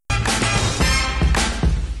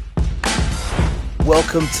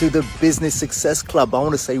welcome to the Business Success Club. I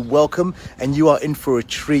want to say welcome, and you are in for a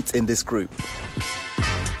treat in this group.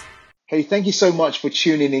 Hey, thank you so much for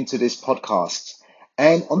tuning into this podcast.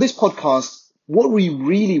 And on this podcast, what we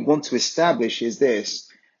really want to establish is this: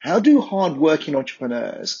 how do hardworking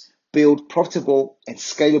entrepreneurs build profitable and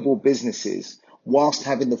scalable businesses whilst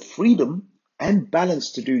having the freedom and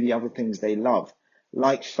balance to do the other things they love,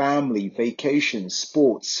 like family, vacations,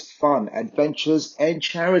 sports, fun, adventures, and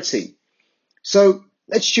charity? So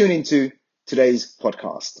let's tune into today's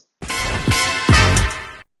podcast.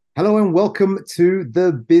 Hello and welcome to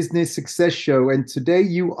the Business Success Show. And today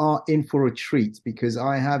you are in for a treat because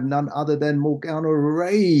I have none other than Morgana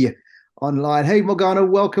Ray online. Hey, Morgana,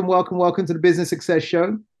 welcome to the Business Success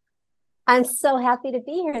Show. I'm so happy to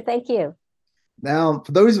be here. Thank you. Now,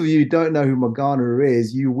 for those of you who don't know who Morgana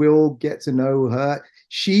is, you will get to know her.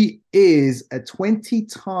 She is a 20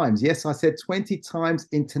 times, yes, I said 20 times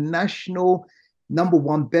international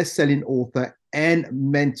 #1 best-selling author and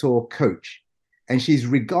mentor coach. And she's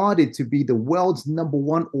regarded to be the world's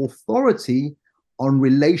 #1 authority on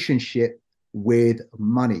relationship with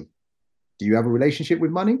money. Do you have a relationship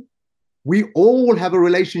with money? We all have a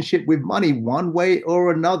relationship with money one way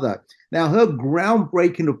or another. Now, her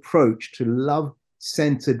groundbreaking approach to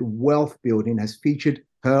love-centered wealth building has featured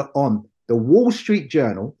her on the Wall Street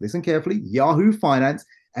Journal, listen carefully, Yahoo Finance,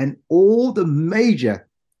 and all the major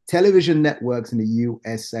television networks in the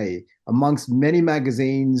USA, amongst many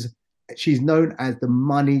magazines. She's known as the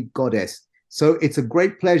money goddess. So it's a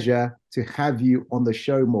great pleasure to have you on the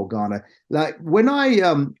show, Morgana. Like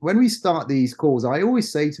when we start these calls, I always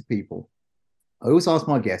say to people, I always ask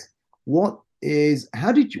my guests, what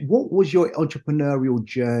was your entrepreneurial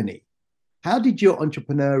journey? How did your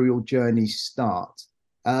entrepreneurial journey start?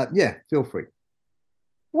 Feel free.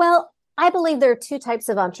 Well, I believe there are two types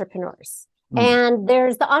of entrepreneurs. And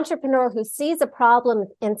there's the entrepreneur who sees a problem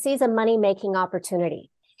and sees a money-making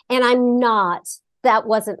opportunity. And that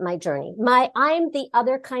wasn't my journey. I'm the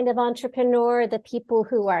other kind of entrepreneur, the people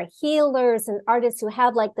who are healers and artists who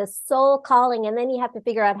have like the soul calling, and then you have to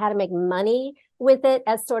figure out how to make money with it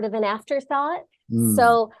as sort of an afterthought.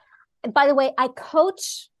 So, by the way, I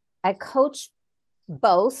coach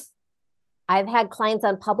both. I've had clients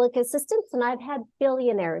on public assistance and I've had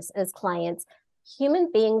billionaires as clients.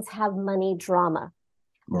 Human beings have money drama.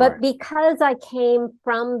 But because I came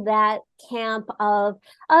from that camp of,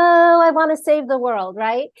 I want to save the world,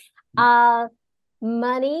 right?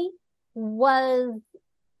 Money was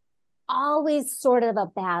always sort of a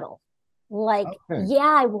battle. Like,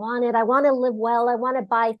 I want to live well. I want to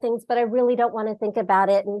buy things, but I really don't want to think about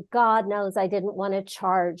it. And God knows I didn't want to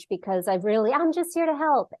charge because I'm just here to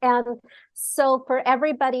help. And so for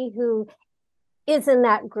everybody who is in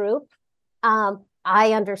that group,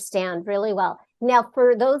 I understand really well. Now,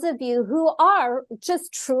 for those of you who are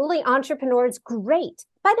just truly entrepreneurs, great.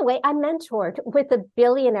 By the way, I mentored with a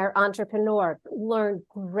billionaire entrepreneur, learned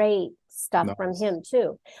great stuff from him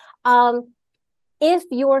too. If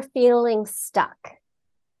you're feeling stuck,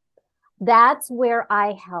 that's where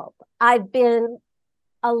I help. I've been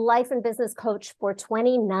a life and business coach for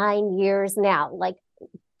 29 years now. Like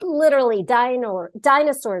literally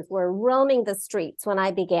dinosaurs were roaming the streets when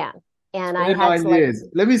I began. And I had 29 years.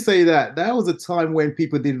 Let me say that was a time when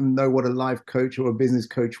people didn't know what a life coach or a business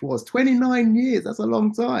coach was. 29 years, that's a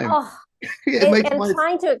long time.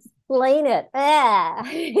 Trying to explain it.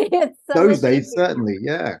 It's so those days, certainly,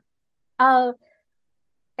 yeah.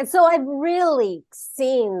 And so I've really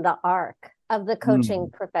seen the arc of the coaching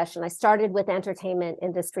profession. I started with entertainment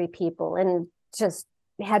industry people and just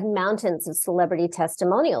had mountains of celebrity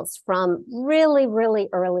testimonials from really, really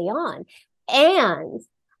early on. And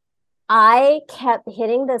I kept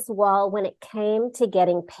hitting this wall when it came to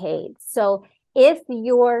getting paid. So if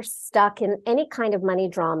you're stuck in any kind of money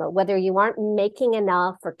drama, whether you aren't making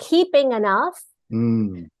enough or keeping enough,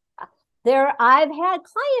 I've had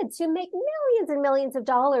clients who make millions and millions of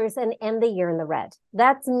dollars and end the year in the red.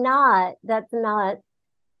 That's not to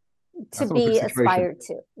be aspired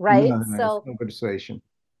to, right? So no good situation.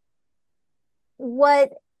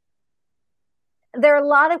 There are a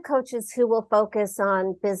lot of coaches who will focus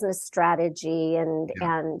on business strategy and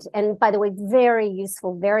by the way, very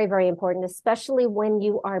useful, very, very important, especially when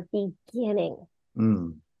you are beginning.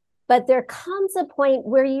 But there comes a point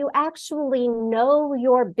where you actually know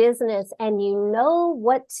your business and you know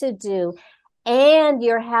what to do, and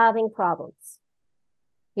you're having problems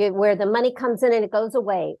where the money comes in and it goes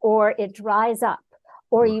away, or it dries up,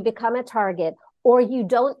 or you become a target, or you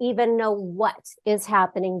don't even know what is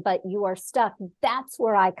happening, but you are stuck. That's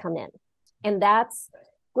where I come in. And that's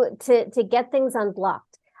to get things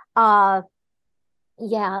unblocked.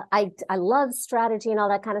 Yeah, I love strategy and all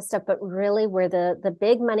that kind of stuff, but really where the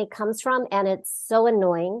big money comes from, and it's so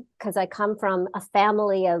annoying because I come from a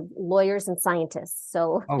family of lawyers and scientists.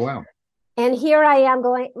 So, Oh, wow. and here I am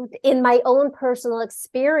going in my own personal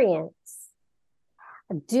experience.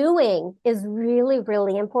 Doing is really,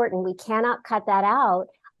 really important. We cannot cut that out,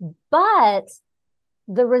 but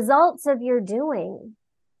the results of your doing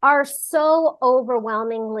are so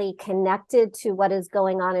overwhelmingly connected to what is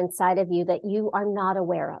going on inside of you that you are not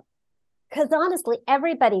aware of. Because honestly,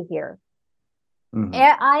 everybody here,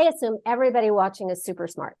 I assume everybody watching is super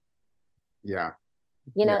smart. Yeah.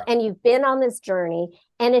 You know, and you've been on this journey.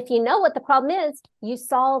 And if you know what the problem is, you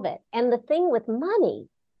solve it. And the thing with money,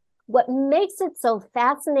 what makes it so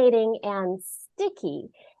fascinating and sticky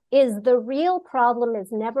is the real problem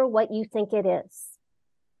is never what you think it is.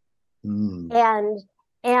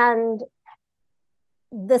 And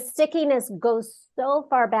the stickiness goes so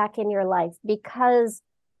far back in your life because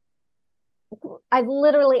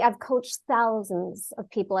I've coached thousands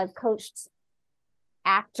of people. I've coached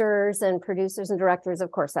actors and producers and directors.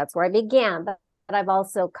 Of course, that's where I began, but I've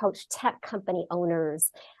also coached tech company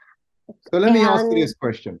owners. So let me ask you this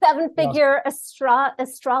question. Seven-figure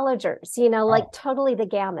astrologers, you know, like totally the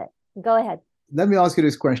gamut. Go ahead. Let me ask you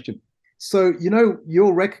this question. So,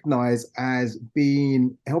 you're recognized as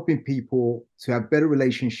helping people to have better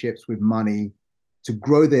relationships with money, to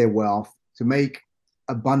grow their wealth, to make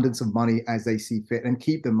abundance of money as they see fit, and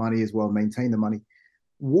keep the money as well, maintain the money.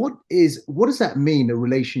 What does that mean, a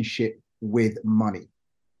relationship with money?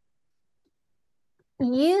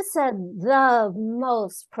 You said the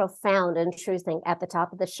most profound and true thing at the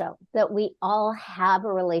top of the show, that we all have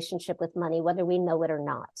a relationship with money, whether we know it or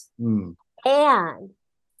not. And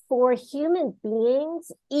for human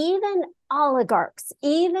beings, even oligarchs,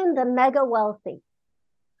 even the mega wealthy,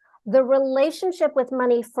 the relationship with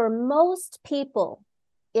money for most people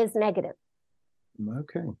is negative.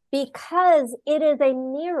 Okay. Because it is a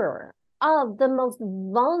mirror of the most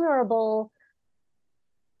vulnerable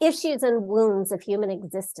issues and wounds of human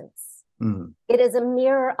existence. It is a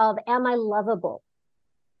mirror of, am I lovable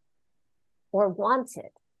or wanted?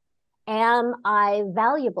 Am I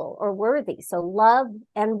valuable or worthy? So love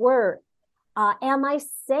and worth. Am I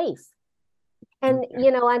safe? And,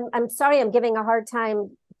 I'm sorry, I'm giving a hard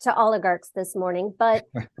time to oligarchs this morning, but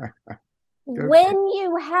when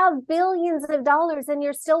you have billions of dollars and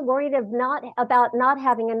you're still worried about not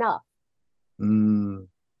having enough,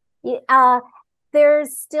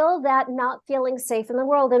 there's still that not feeling safe in the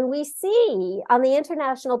world. And we see on the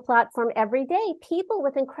international platform every day, people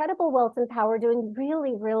with incredible wealth and power doing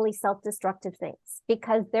really, really self-destructive things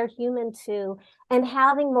because they're human too. And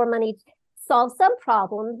having more money solves some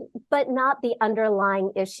problems, but not the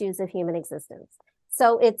underlying issues of human existence.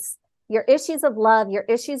 So it's your issues of love, your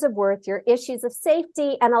issues of worth, your issues of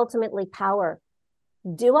safety, and ultimately power.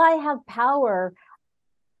 Do I have power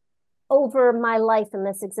over my life in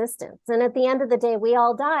this existence? And at the end of the day, we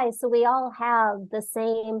all die. So we all have the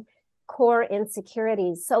same core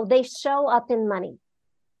insecurities. So they show up in money.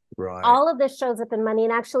 Right. All of this shows up in money.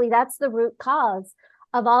 And actually, that's the root cause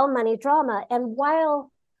of all money drama. And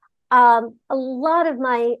while a lot of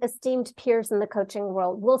my esteemed peers in the coaching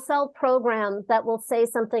world will sell programs that will say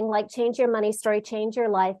something like, change your money story, change your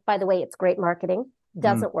life. By the way, it's great marketing.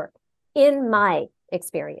 Doesn't work in my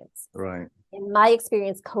experience. Right. In my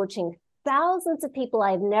experience coaching thousands of people,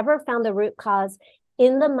 I've never found the root cause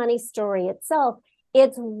in the money story itself.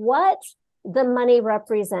 It's what the money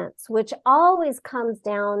represents, which always comes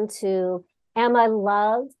down to, am I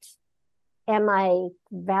loved? Am I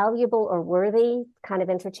valuable or worthy? Kind of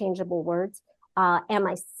interchangeable words. Am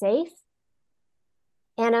I safe?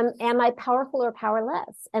 And am I powerful or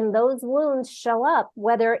powerless? And those wounds show up,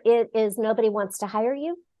 whether it is nobody wants to hire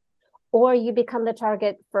you, or you become the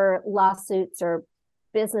target for lawsuits or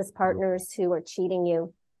business partners who are cheating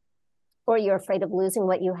you, or you're afraid of losing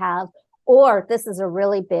what you have, or this is a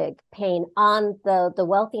really big pain on the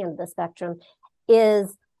wealthy end of the spectrum,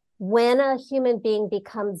 is when a human being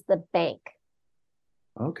becomes the bank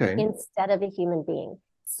instead of a human being.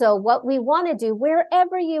 So what we want to do,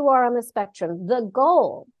 wherever you are on the spectrum, the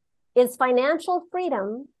goal is financial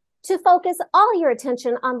freedom to focus all your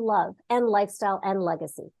attention on love and lifestyle and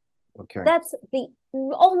legacy. Okay. That's the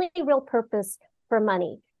only real purpose for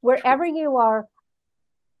money. Wherever you are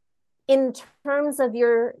in terms of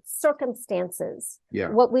your circumstances,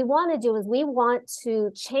 what we want to do is we want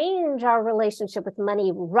to change our relationship with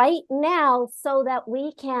money right now so that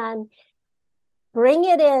we can bring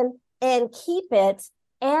it in and keep it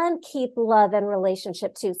and keep love and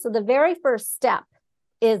relationship too. So the very first step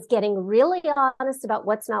is getting really honest about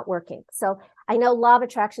what's not working. So I know law of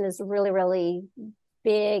attraction is really, really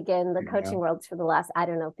big in the Yeah. coaching world for the last, I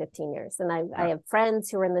don't know, 15 years. And I have friends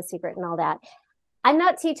who are in the secret and all that. I'm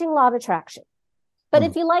not teaching law of attraction. But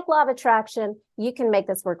if you like law of attraction, you can make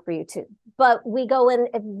this work for you too. But we go in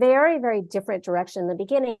a very, very different direction in the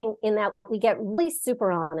beginning, in that we get really super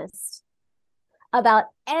honest about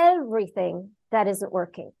everything that isn't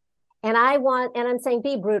working. And I'm saying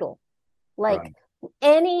be brutal. Like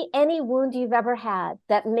any wound you've ever had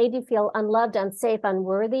that made you feel unloved, unsafe,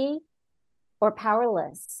 unworthy, or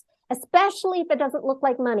powerless, especially if it doesn't look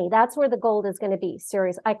like money, that's where the gold is going to be.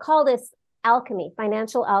 Serious. I call this alchemy,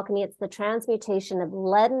 financial alchemy. It's the transmutation of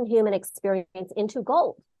leaden human experience into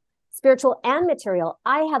gold, spiritual and material.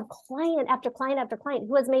 I have client after client after client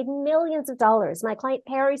who has made millions of dollars. My client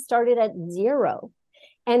Perry started at zero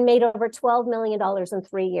and made over $12 million in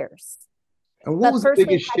 3 years. And what was the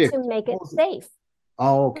biggest shift? To make it safe.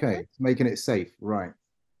 Oh, okay. Making it safe. Right.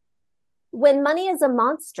 When money is a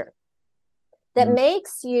monster that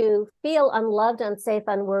makes you feel unloved, unsafe,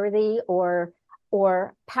 unworthy, or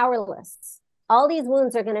powerless, all these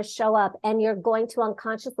wounds are going to show up, and you're going to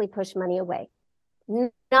unconsciously push money away.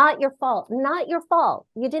 Not your fault. Not your fault.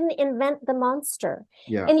 You didn't invent the monster.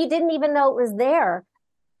 Yeah. And you didn't even know it was there.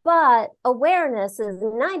 But awareness is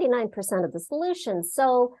 99% of the solution.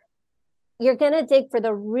 So you're going to dig for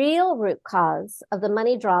the real root cause of the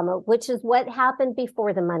money drama, which is what happened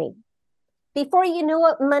before the money. Before you knew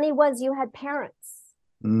what money was, you had parents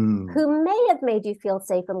who may have made you feel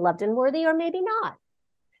safe and loved and worthy, or maybe not.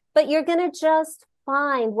 But you're going to just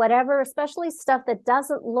find whatever, especially stuff that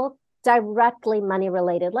doesn't look directly money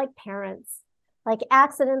related, like parents, like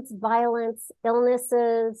accidents, violence,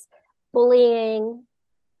 illnesses, bullying,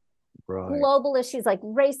 global issues like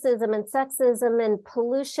racism and sexism and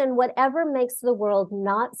pollution, whatever makes the world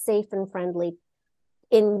not safe and friendly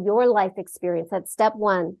in your life experience. That's step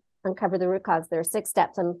one. Uncover the root cause. There are 6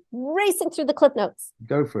 steps. I'm racing through the clip notes.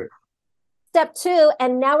 Go for it. Step 2,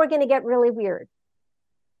 and now we're going to get really weird.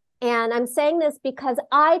 And I'm saying this because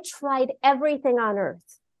I tried everything on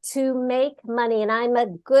earth to make money, and I'm a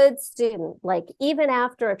good student. Like, even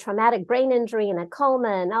after a traumatic brain injury and a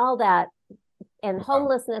coma and all that, and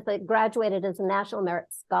homelessness, I graduated as a National Merit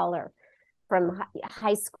Scholar from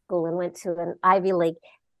high school and went to an Ivy League.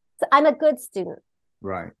 So I'm a good student.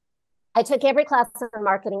 Right. I took every class on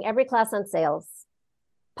marketing, every class on sales,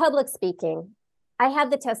 public speaking. I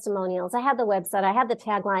had the testimonials, I had the website, I had the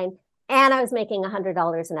tagline, and I was making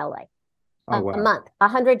 $100 in LA a month.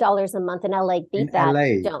 $100 a month in LA. Beat in that.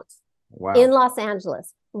 LA. Don't. Wow. In Los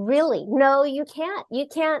Angeles. Really? No, you can't. You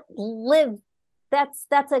can't live. That's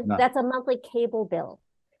a monthly cable bill.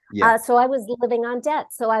 Yeah. So I was living on debt.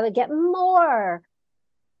 So I would get more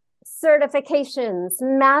certifications,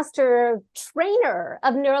 master trainer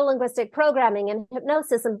of neurolinguistic programming and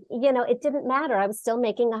hypnosis. And, it didn't matter. I was still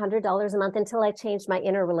making $100 a month until I changed my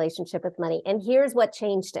inner relationship with money. And here's what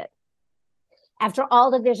changed it. After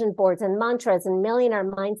all the vision boards and mantras and millionaire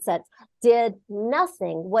mindsets did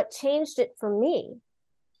nothing, what changed it for me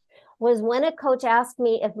was when a coach asked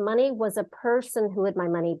me if money was a person, who would my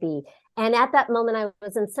money be? And at that moment, I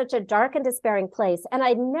was in such a dark and despairing place. And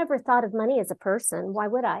I'd never thought of money as a person. Why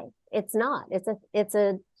would I? It's not. It's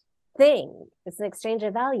a thing. It's an exchange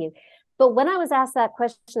of value. But when I was asked that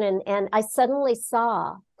question, and I suddenly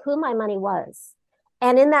saw who my money was.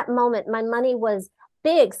 And in that moment, my money was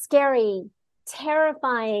big, scary,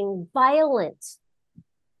 terrifying, violent,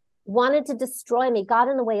 wanted to destroy me, got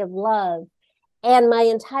in the way of love. And my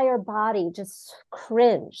entire body just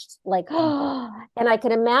cringed, like, oh, and I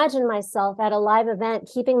could imagine myself at a live event,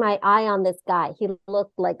 keeping my eye on this guy. He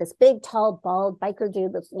looked like this big, tall, bald biker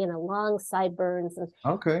dude with, long sideburns.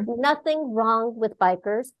 And nothing wrong with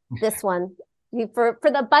bikers. This one, for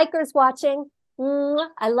the bikers watching,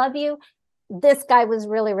 I love you. This guy was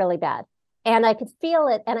really, really bad. And I could feel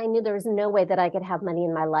it. And I knew there was no way that I could have money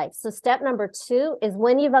in my life. So step number 2 is,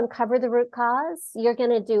 when you've uncovered the root cause, you're going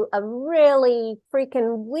to do a really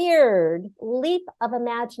freaking weird leap of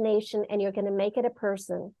imagination, and you're going to make it a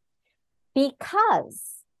person, because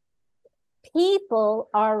people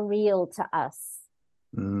are real to us.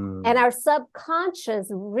 And our subconscious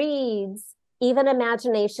reads even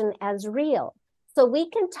imagination as real. So we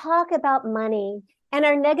can talk about money and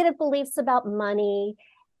our negative beliefs about money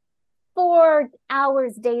for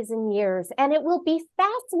hours, days, and years, and it will be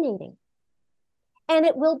fascinating. And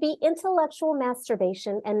it will be intellectual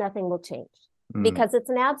masturbation, and nothing will change because it's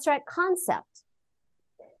an abstract concept.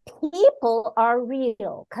 People are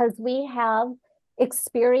real because we have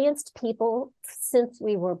experienced people since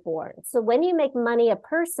we were born. So when you make money a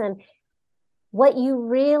person, what you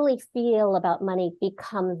really feel about money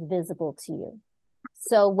becomes visible to you.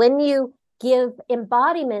 So when you give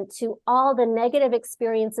embodiment to all the negative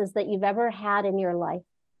experiences that you've ever had in your life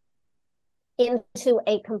into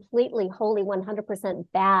a completely, wholly, 100%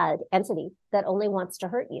 bad entity that only wants to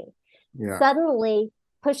hurt you. Yeah. Suddenly,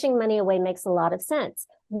 pushing money away makes a lot of sense.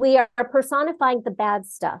 We are personifying the bad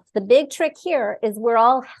stuff. The big trick here is we're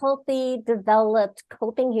all healthy, developed,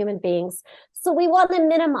 coping human beings. So we want to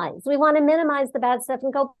minimize. We want to minimize the bad stuff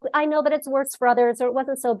and go, I know, but it's worse for others, or it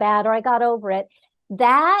wasn't so bad, or I got over it.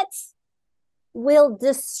 That will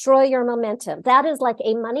destroy your momentum. That is like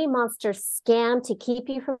a money monster scam to keep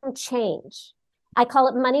you from change. I call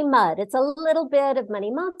it money mud. It's a little bit of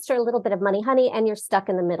money monster, a little bit of money honey, and you're stuck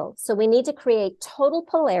in the middle. So we need to create total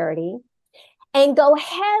polarity and go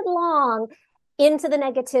headlong into the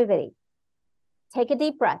negativity. Take a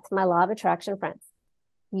deep breath, my law of attraction friends.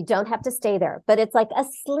 You don't have to stay there, but it's like a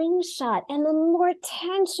slingshot. And the more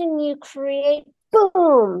tension you create,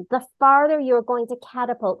 boom, the farther you're going to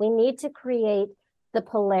catapult. We need to create the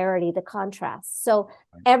polarity, the contrast. So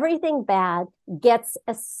everything bad gets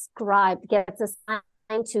ascribed, gets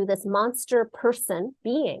assigned to this monster person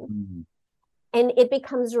being. Mm-hmm. And it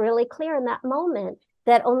becomes really clear in that moment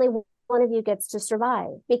that only one of you gets to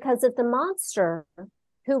survive. Because if the monster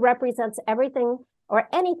who represents everything or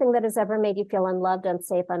anything that has ever made you feel unloved,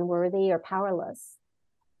 unsafe, unworthy, or powerless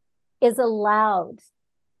is allowed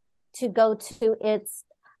to go to its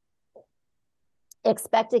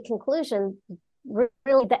expected conclusion,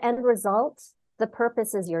 really the end result, the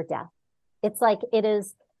purpose is your death. It's like it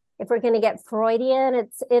is, if we're going to get Freudian,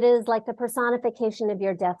 it is like the personification of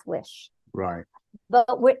your death wish. Right. But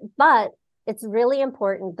it's really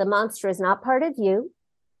important. The monster is not part of you.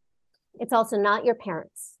 It's also not your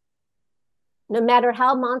parents. No matter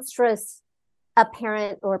how monstrous a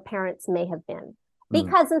parent or parents may have been.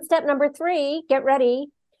 Because in step number 3, get ready,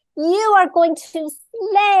 you are going to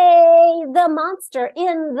slay the monster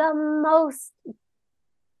in the most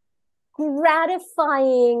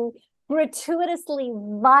gratifying, gratuitously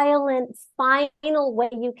violent, final way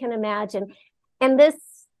you can imagine. And this,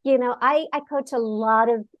 I coach a lot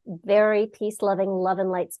of very peace-loving, love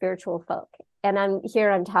and light spiritual folk. And I'm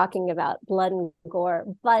talking about blood and gore,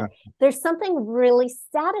 but there's something really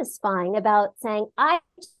satisfying about saying, I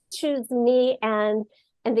choose me, and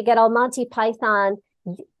to get all Monty Python,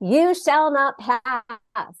 you shall not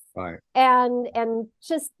pass. Right. And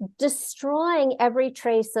just destroying every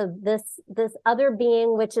trace of this other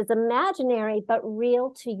being, which is imaginary, but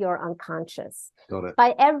real to your unconscious. Got it.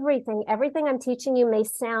 By everything I'm teaching you may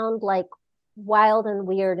sound like wild and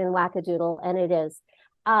weird and wackadoodle, and it is.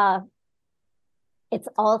 It's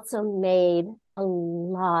also made a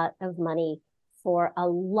lot of money for a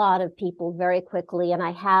lot of people very quickly. And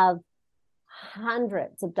I have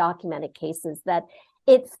hundreds of documented cases that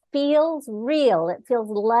it feels real. It feels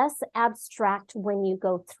less abstract when you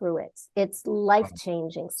go through it. It's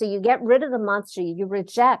life-changing. So you get rid of the monster. You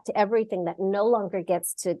reject everything that no longer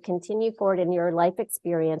gets to continue forward in your life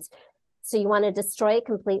experience. So you want to destroy it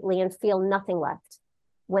completely and feel nothing left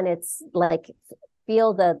when it's like,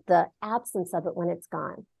 feel the absence of it when it's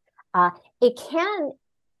gone. It can,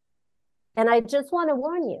 and I just want to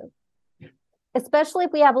warn you, especially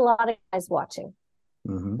if we have a lot of guys watching,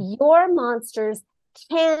 your monsters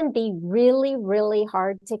can be really, really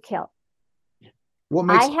hard to kill. What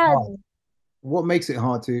makes it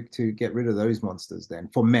hard to get rid of those monsters then?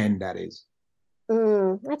 For men, that is.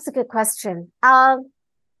 That's a good question. I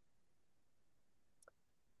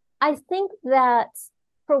think that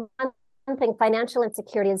for one thing, financial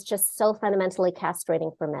insecurity is just so fundamentally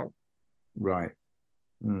castrating for men. Right.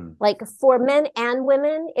 Like for men and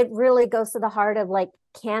women, it really goes to the heart of like,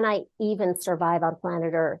 can I even survive on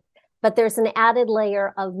planet Earth? But there's an added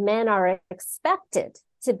layer of men are expected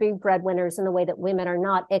to be breadwinners in a way that women are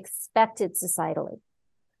not expected societally.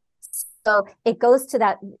 So it goes to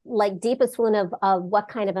that like deepest wound of what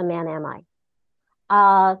kind of a man am I?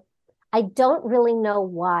 I don't really know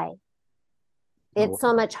why it's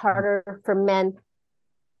so much harder for men.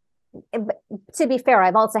 To be fair,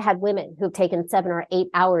 I've also had women who've taken 7 or 8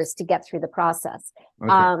 hours to get through the process.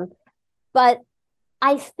 Okay. But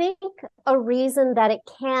I think a reason that it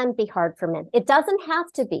can be hard for men, it doesn't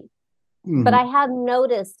have to be, but I have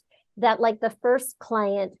noticed that like the first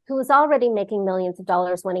client who was already making millions of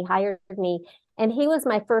dollars when he hired me, and he was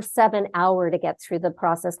my first 7-hour to get through the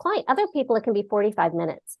process client. Other people, it can be 45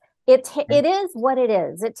 minutes. It is what it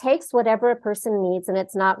is. It takes whatever a person needs, and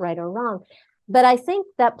it's not right or wrong. But I think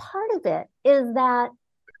that part of it is that,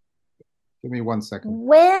 give me 1 second.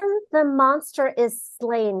 When the monster is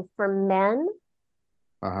slain for men,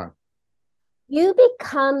 you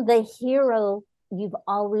become the hero you've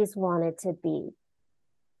always wanted to be.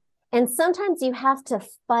 And sometimes you have to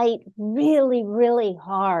fight really, really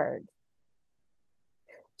hard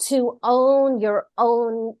to own your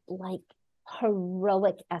own like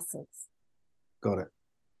heroic essence. Got it.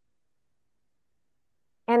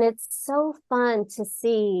 And it's so fun to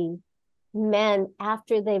see men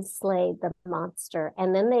after they've slayed the monster.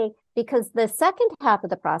 And then because the second half of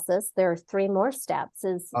the process, there are 3 more steps,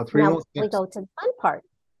 is now we go to the fun part.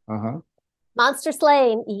 Monster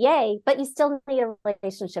slain, yay, but you still need a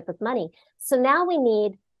relationship with money. So now we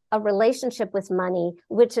need a relationship with money,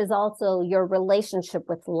 which is also your relationship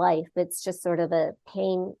with life. It's just sort of a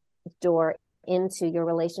pain door into your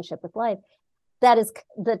relationship with life. That is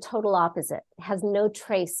the total opposite. It has no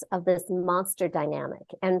trace of this monster dynamic.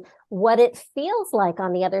 And what it feels like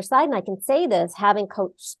on the other side, and I can say this, having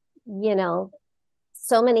coached,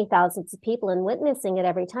 so many thousands of people and witnessing it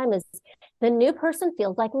every time, is the new person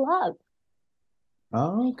feels like love.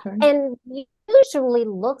 Oh, okay. And usually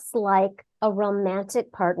looks like a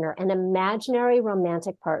romantic partner, an imaginary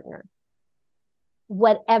romantic partner.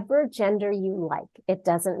 Whatever gender you like, it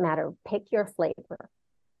doesn't matter. Pick your flavor.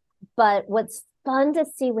 But what's fun to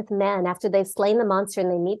see with men after they've slain the monster and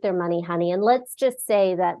they meet their money honey, and let's just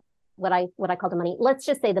say that what I call the money, let's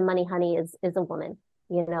just say the money honey is a woman.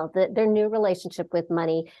 Their new relationship with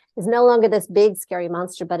money is no longer this big scary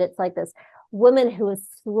monster, but it's like this woman who is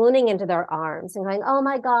swooning into their arms and going, oh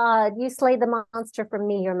my God, you slayed the monster for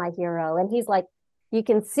me, you're my hero. And he's like, you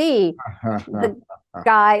can see the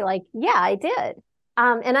guy like, yeah, I did.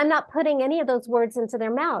 And I'm not putting any of those words into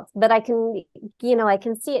their mouths, but I can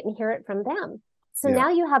see it and hear it from them. So now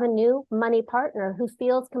you have a new money partner who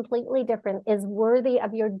feels completely different, is worthy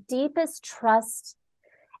of your deepest trust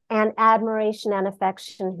and admiration and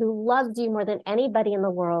affection, who loves you more than anybody in the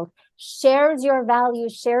world, shares your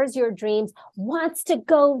values, shares your dreams, wants to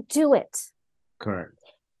go do it. Correct.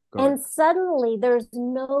 And suddenly there's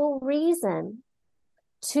no reason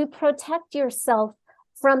to protect yourself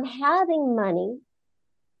from having money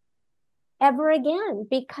ever again,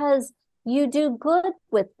 because you do good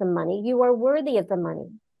with the money. You are worthy of the money.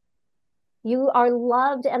 You are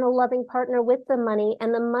loved and a loving partner with the money,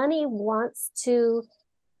 and the money wants to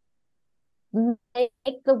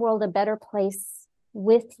make the world a better place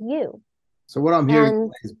with you. So what I'm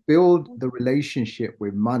hearing is build the relationship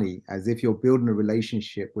with money as if you're building a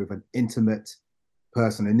relationship with an intimate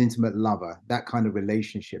person, an intimate lover, that kind of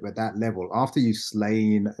relationship at that level. After you've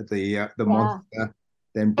slain the monster,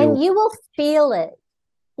 then build. And you will feel it.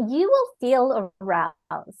 You will feel aroused.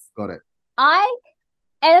 Got it.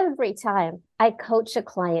 Every time I coach a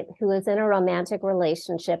client who is in a romantic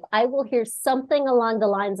relationship, I will hear something along the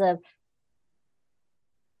lines of,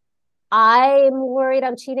 I'm worried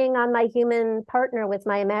I'm cheating on my human partner with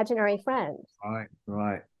my imaginary friend.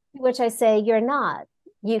 Right. Which I say, you're not.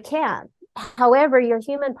 You can. However, your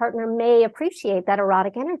human partner may appreciate that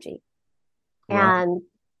erotic energy. Right. And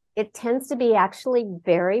it tends to be actually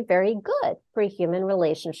very, very good for human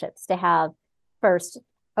relationships to have, first,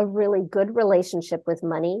 a really good relationship with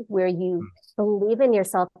money where you believe in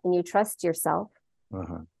yourself and you trust yourself,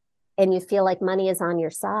 and you feel like money is on your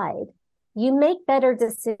side. You make better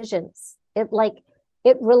decisions. It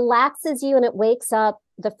relaxes you and it wakes up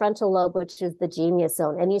the frontal lobe, which is the genius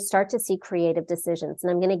zone, and you start to see creative decisions.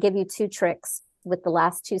 And I'm going to give you 2 tricks with the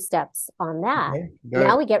last 2 steps on that. Okay,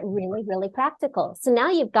 now we get really, really practical. So now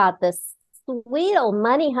you've got this sweet old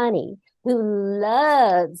money honey who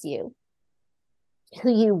loves you, who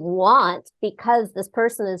you want because this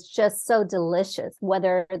person is just so delicious,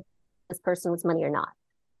 whether this person was money or not.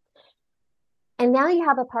 And now you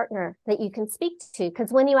have a partner that you can speak to,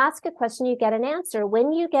 because when you ask a question, you get an answer.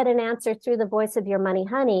 When you get an answer through the voice of your money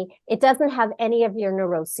honey, it doesn't have any of your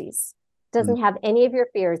neuroses, doesn't have any of your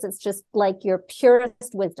fears. It's just like your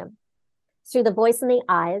purest wisdom through the voice and the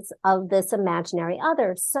eyes of this imaginary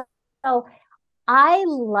other. So I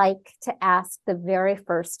like to ask the very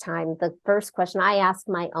first time, the first question I asked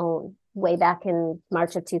my own way back in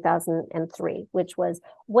March of 2003, which was,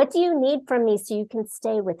 what do you need from me so you can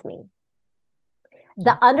stay with me?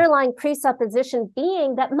 The underlying presupposition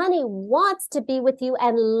being that money wants to be with you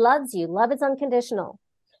and loves you. Love is unconditional.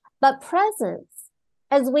 But presence,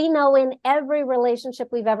 as we know in every relationship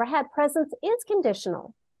we've ever had, presence is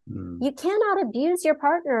conditional. You cannot abuse your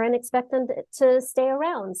partner and expect them to stay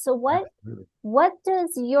around. So what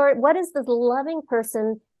does this loving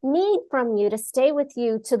person need from you to stay with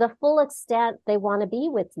you to the full extent they want to be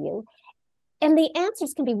with you? And the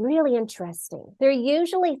answers can be really interesting. They're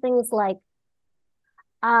usually things like,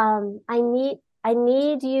 I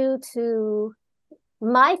need you to,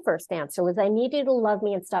 my first answer was, I need you to love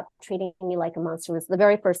me and stop treating me like a monster, was the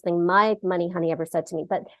very first thing my money honey ever said to me.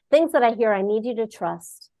 But things that I hear, I need you to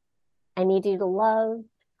trust. I need you to love.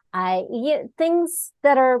 Things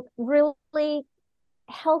that are really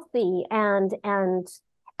healthy and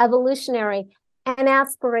evolutionary and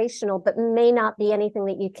aspirational, but may not be anything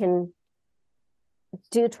that you can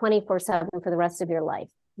do 24/7 for the rest of your life,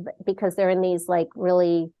 because they're in these like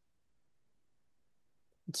really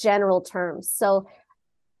general terms. So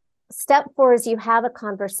step 4 is you have a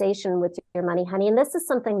conversation with your money honey. And this is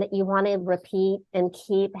something that you want to repeat and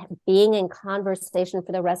keep being in conversation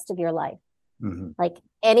for the rest of your life. Mm-hmm. Like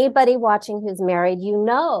anybody watching who's married, you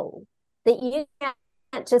know that you can't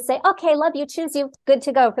just say, okay, love you, choose you, good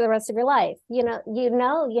to go for the rest of your life. You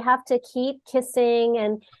know, you have to keep kissing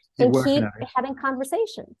and keep having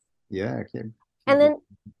conversations. Yeah. Okay. And then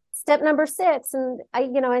step number 6, and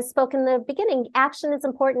I spoke in the beginning, action is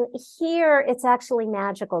important. Here, it's actually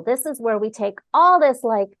magical. This is where we take all this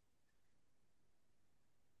like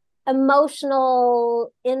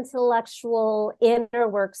emotional, intellectual, inner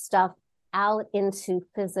work stuff out into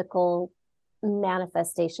physical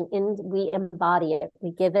manifestation. We embody it.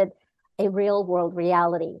 We give it a real world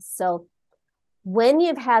reality. So when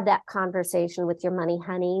you've had that conversation with your money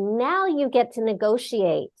honey, now you get to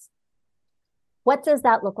negotiate. What does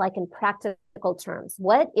that look like in practical terms?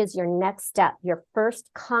 What is your next step, your first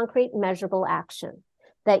concrete measurable action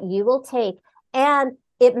that you will take? And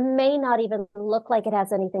it may not even look like it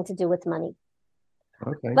has anything to do with money.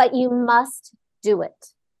 Okay. But you must do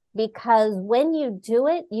it, because when you do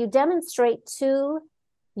it, you demonstrate to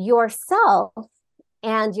yourself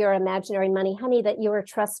and your imaginary money honey that you are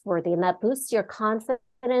trustworthy, and that boosts your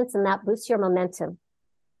confidence and that boosts your momentum.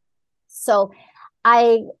 So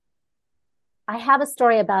I have a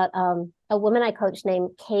story about a woman I coached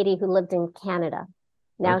named Katie who lived in Canada.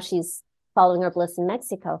 Now she's following her bliss in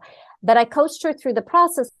Mexico. But I coached her through the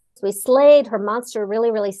process. We slayed her monster, really,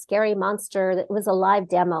 really scary monster. It was a live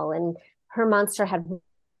demo, and her monster had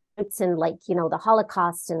roots in the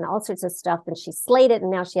Holocaust and all sorts of stuff. And she slayed it. And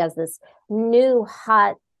now she has this new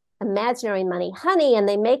hot imaginary money honey, and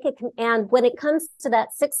they make it. And when it comes to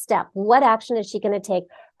that 6th step, what action is she going to take?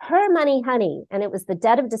 Her money honey, and it was the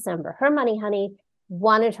dead of December, her money honey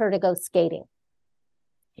wanted her to go skating.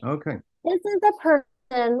 Okay. This is a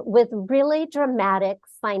person with really dramatic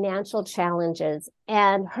financial challenges,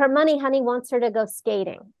 and her money honey wants her to go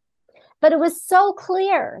skating. But it was so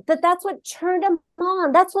clear that that's what turned him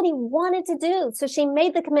on. That's what he wanted to do. So she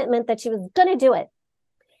made the commitment that she was going to do it.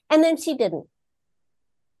 And then she didn't.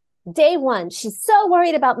 Day 1, she's so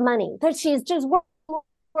worried about money that she's just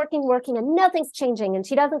working, and nothing's changing, and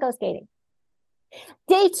she doesn't go skating.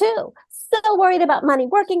 Day 2, so worried about money,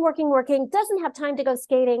 working, doesn't have time to go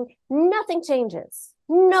skating. Nothing changes.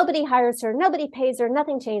 Nobody hires her. Nobody pays her.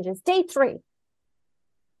 Nothing changes. Day 3,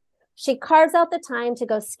 she carves out the time to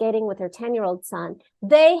go skating with her 10-year-old son.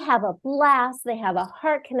 They have a blast. They have a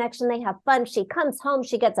heart connection. They have fun. She comes home.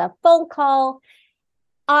 She gets a phone call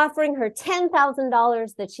offering her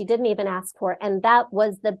 $10,000 that she didn't even ask for. And that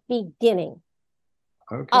was the beginning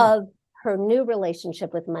of her new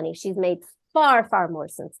relationship with money. She's made far, far more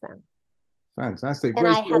since then. Fantastic. And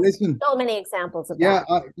I have so many examples of that.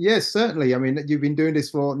 Yes, certainly. I mean, you've been doing this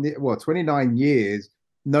for 29 years,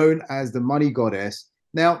 known as the money goddess.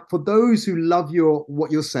 Now, for those who love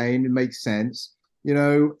what you're saying, it makes sense.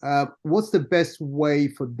 What's the best way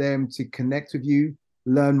for them to connect with you,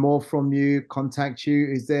 learn more from you, contact you?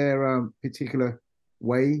 Is there a particular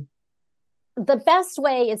way? The best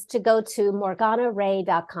way is to go to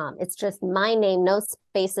morganaray.com. It's just my name, no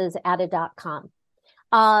spaces, added.com.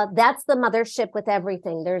 That's the mothership with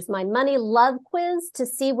everything. There's my money love quiz to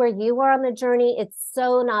see where you are on the journey. It's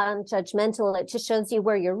so non-judgmental. It just shows you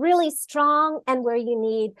where you're really strong and where you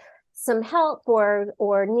need some help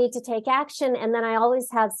or need to take action. And then I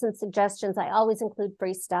always have some suggestions. I always include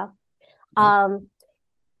free stuff. In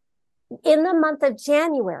the month of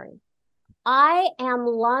January, I am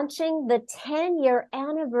launching the 10-year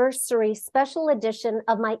anniversary special edition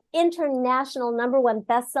of my international #1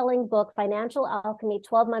 best-selling book, Financial Alchemy,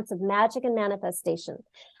 12 Months of Magic and Manifestation.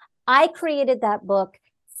 I created that book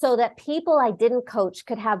so that people I didn't coach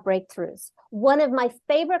could have breakthroughs. One of my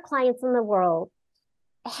favorite clients in the world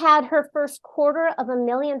had her first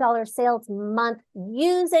 $250,000 sales month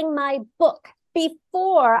using my book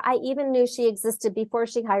before I even knew she existed, before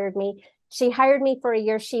she hired me. She hired me for a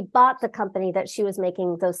year. She bought the company that she was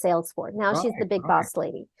making those sales for. Now she's the big boss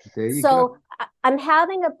lady. So I'm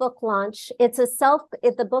having a book launch.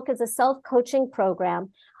 The book is a self-coaching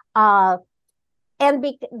program.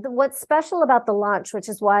 What's special about the launch, which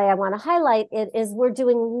is why I want to highlight it, is we're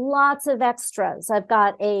doing lots of extras. I've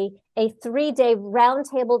got a 3-day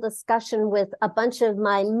roundtable discussion with a bunch of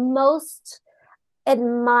my most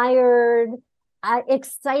admired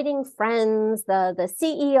exciting friends, the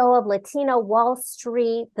CEO of Latino Wall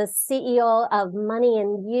Street, the CEO of Money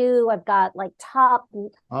and You. I've got like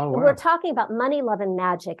we're talking about money, love, and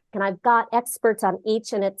magic. And I've got experts on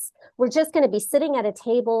each. And we're just going to be sitting at a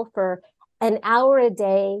table for an hour a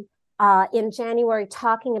day in January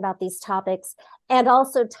talking about these topics. And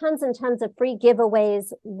also tons and tons of free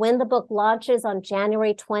giveaways when the book launches on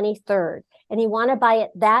January 23rd. And you want to buy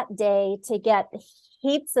it that day to get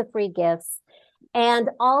heaps of free gifts. And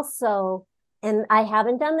also, and I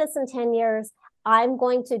haven't done this in 10 years, I'm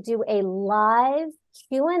going to do a live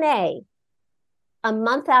Q&A a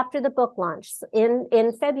month after the book launch.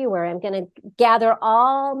 In February, I'm going to gather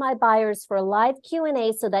all my buyers for a live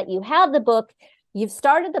Q&A so that you have the book, you've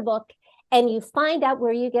started the book, and you find out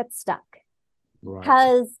where you get stuck. Right.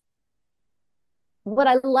 Because what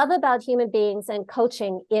I love about human beings and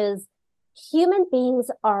coaching is human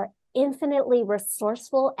beings are infinitely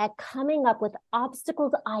resourceful at coming up with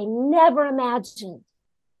obstacles I never imagined.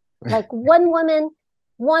 Like one woman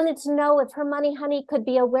wanted to know if her money honey could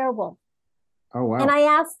be a werewolf. Oh, wow. And I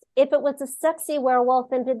asked if it was a sexy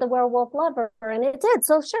werewolf and did the werewolf love her? And it did.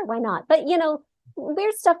 So sure, why not? But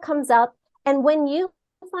weird stuff comes up. And when you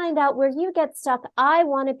find out where you get stuck, I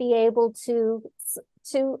want to be able to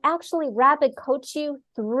actually rapid coach you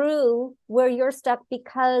through where you're stuck,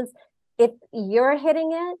 because if you're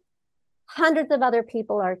hitting it, hundreds of other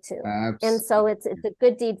people are too. Absolutely. And so it's a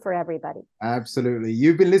good deed for everybody. Absolutely.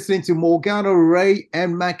 You've been listening to Morgana Ray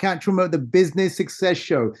and Matt Cantrom at the Business Success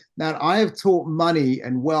Show. Now, I have taught money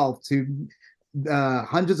and wealth to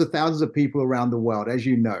hundreds of thousands of people around the world, as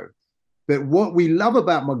you know. But what we love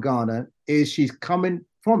about Morgana is she's coming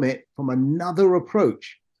from another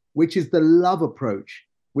approach, which is the love approach,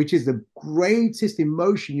 which is the greatest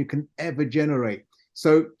emotion you can ever generate.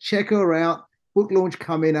 So check her out. Book launch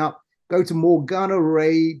coming up. Go to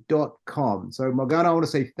morganaray.com. So Morgana, I want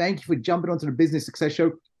to say thank you for jumping onto the Business Success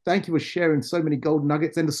Show. Thank you for sharing so many gold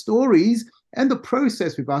nuggets and the stories and the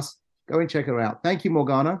process with us. Go and check her out. Thank you,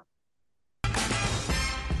 Morgana.